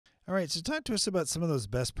All right, so talk to us about some of those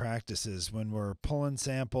best practices when we're pulling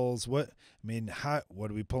samples. What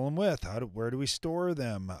do we pull them with? Where do we store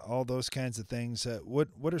them? All those kinds of things.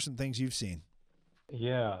 What are some things you've seen?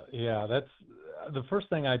 Yeah. That's the first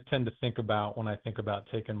thing I tend to think about when I think about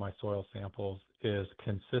taking my soil samples is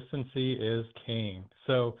consistency is king.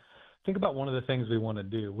 So think about one of the things we want to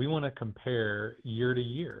do. We want to compare year to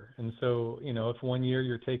year. And so, if one year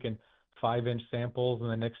you're taking 5-inch samples and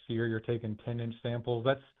the next year you're taking 10-inch samples,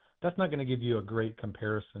 that's not going to give you a great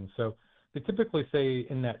comparison. So they typically say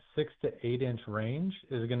in that 6 to 8-inch range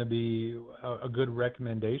is going to be a good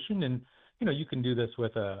recommendation. And you can do this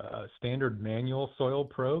with a standard manual soil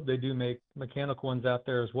probe. They do make mechanical ones out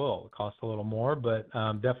there as well. It costs a little more, but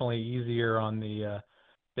definitely easier on the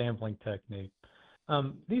sampling technique.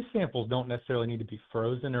 These samples don't necessarily need to be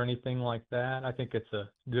frozen or anything like that. I think it's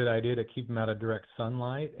a good idea to keep them out of direct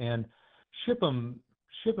sunlight and ship them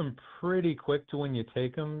pretty quick to when you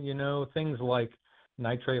take them. Things like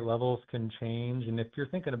nitrate levels can change, and if you're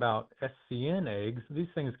thinking about SCN eggs, these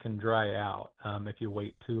things can dry out if you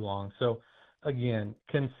wait too long. So again,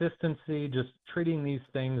 consistency, just treating these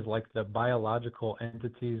things like the biological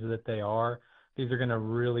entities that they are, these are going to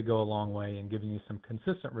really go a long way in giving you some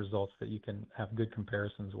consistent results that you can have good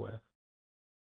comparisons with.